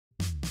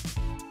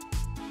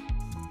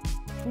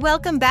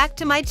Welcome back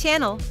to my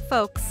channel,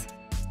 folks.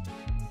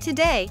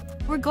 Today,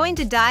 we're going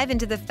to dive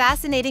into the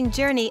fascinating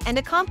journey and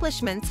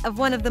accomplishments of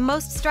one of the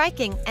most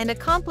striking and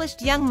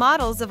accomplished young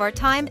models of our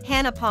time,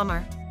 Hannah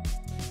Palmer.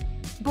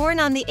 Born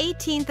on the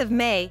 18th of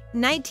May,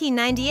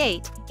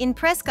 1998, in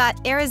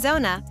Prescott,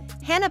 Arizona,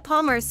 Hannah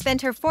Palmer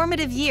spent her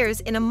formative years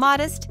in a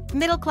modest,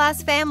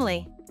 middle-class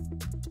family.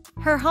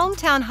 Her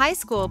hometown high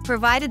school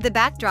provided the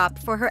backdrop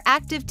for her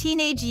active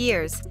teenage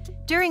years,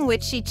 during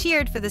which she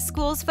cheered for the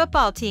school's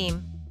football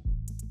team.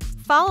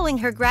 Following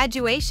her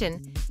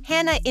graduation,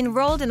 Hannah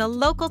enrolled in a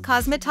local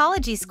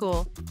cosmetology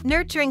school,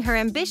 nurturing her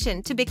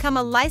ambition to become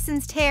a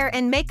licensed hair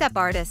and makeup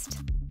artist.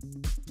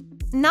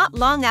 Not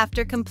long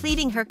after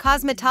completing her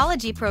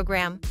cosmetology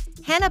program,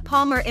 Hannah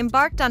Palmer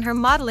embarked on her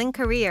modeling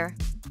career.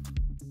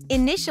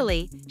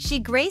 Initially, she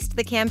graced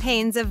the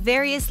campaigns of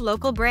various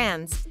local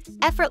brands,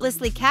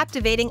 effortlessly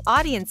captivating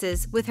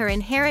audiences with her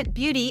inherent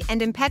beauty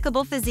and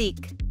impeccable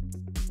physique.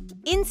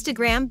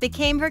 Instagram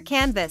became her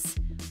canvas,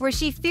 where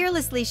she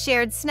fearlessly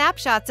shared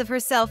snapshots of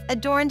herself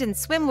adorned in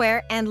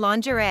swimwear and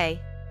lingerie.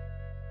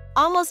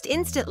 Almost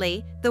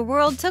instantly, the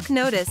world took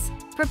notice,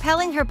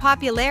 propelling her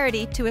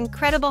popularity to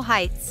incredible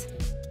heights.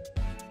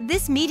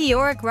 This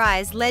meteoric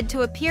rise led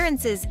to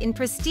appearances in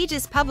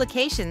prestigious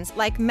publications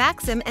like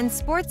Maxim and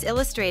Sports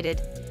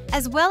Illustrated,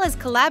 as well as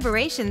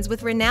collaborations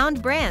with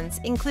renowned brands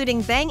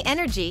including Bang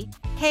Energy,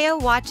 KO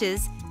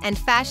Watches, and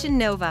Fashion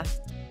Nova.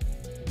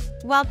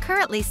 While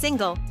currently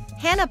single,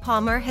 Hannah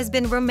Palmer has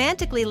been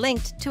romantically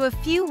linked to a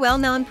few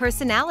well-known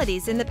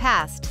personalities in the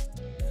past.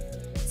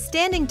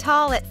 Standing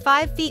tall at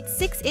 5 feet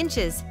 6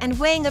 inches and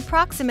weighing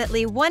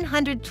approximately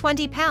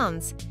 120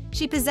 pounds,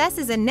 she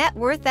possesses a net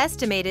worth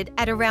estimated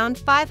at around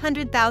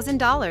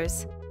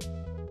 $500,000.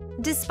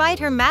 Despite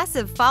her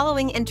massive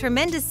following and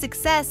tremendous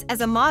success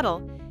as a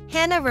model,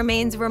 Hannah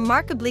remains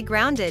remarkably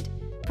grounded,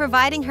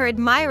 providing her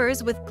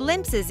admirers with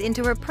glimpses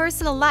into her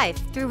personal life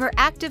through her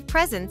active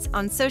presence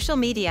on social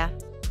media.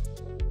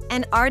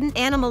 An ardent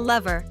animal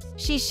lover,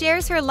 she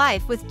shares her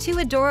life with 2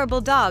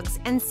 adorable dogs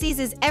and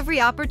seizes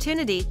every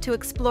opportunity to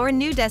explore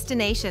new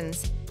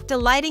destinations,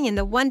 delighting in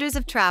the wonders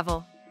of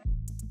travel.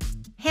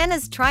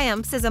 Hannah's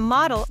triumphs as a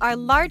model are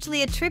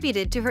largely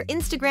attributed to her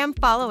Instagram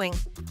following,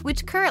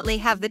 which currently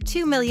have the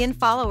 2 million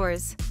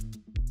followers.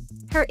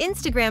 Her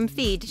Instagram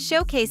feed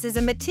showcases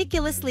a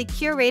meticulously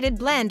curated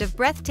blend of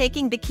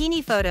breathtaking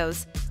bikini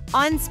photos,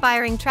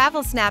 awe-inspiring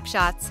travel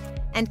snapshots,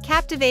 and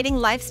captivating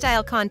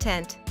lifestyle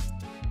content.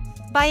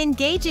 By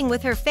engaging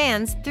with her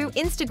fans through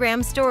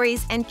Instagram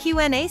stories and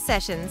Q&A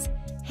sessions,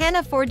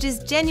 Hannah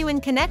forges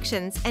genuine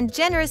connections and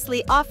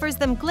generously offers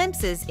them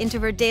glimpses into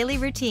her daily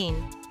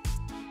routine.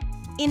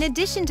 In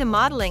addition to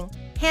modeling,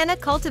 Hannah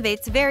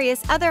cultivates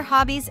various other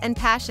hobbies and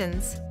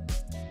passions.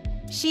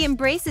 She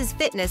embraces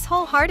fitness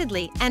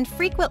wholeheartedly and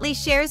frequently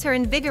shares her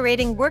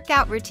invigorating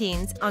workout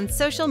routines on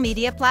social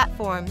media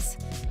platforms.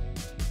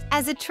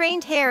 As a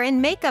trained hair and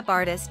makeup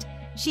artist,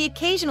 she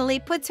occasionally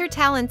puts her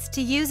talents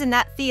to use in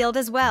that field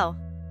as well.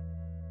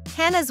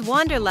 Hannah's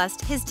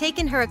wanderlust has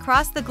taken her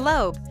across the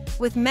globe,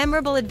 with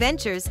memorable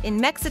adventures in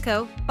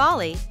Mexico,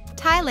 Bali,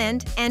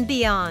 Thailand, and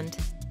beyond.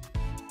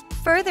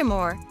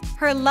 Furthermore,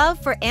 her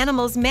love for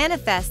animals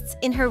manifests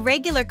in her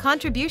regular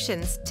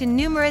contributions to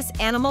numerous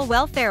animal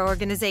welfare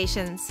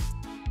organizations.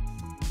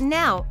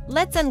 Now,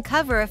 let's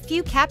uncover a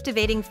few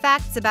captivating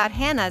facts about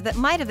Hannah that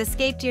might have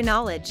escaped your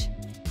knowledge.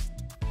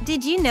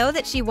 Did you know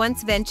that she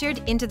once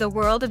ventured into the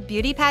world of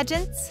beauty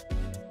pageants?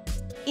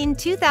 In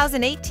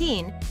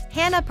 2018,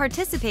 Hannah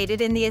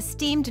participated in the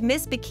esteemed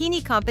Miss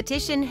Bikini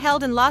competition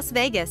held in Las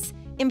Vegas,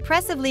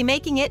 impressively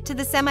making it to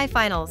the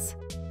semifinals.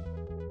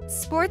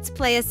 Sports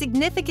play a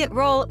significant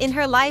role in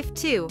her life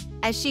too,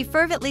 as she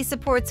fervently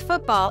supports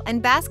football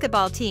and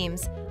basketball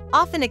teams,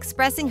 often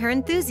expressing her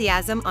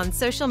enthusiasm on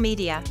social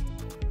media.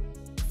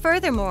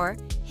 Furthermore,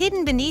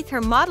 hidden beneath her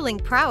modeling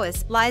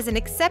prowess lies an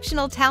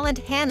exceptional talent.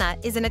 Hannah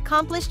is an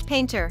accomplished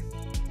painter.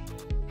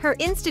 Her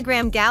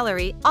Instagram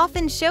gallery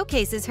often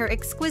showcases her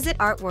exquisite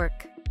artwork.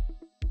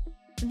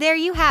 There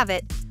you have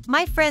it,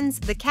 my friends,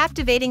 the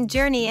captivating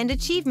journey and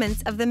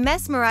achievements of the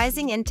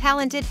mesmerizing and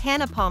talented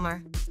Hannah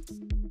Palmer.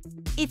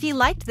 If you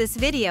liked this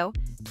video,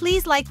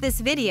 please like this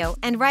video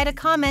and write a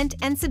comment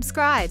and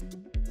subscribe.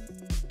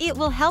 It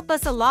will help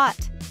us a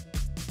lot.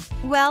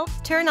 Well,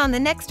 turn on the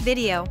next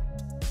video.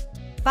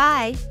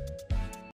 Bye.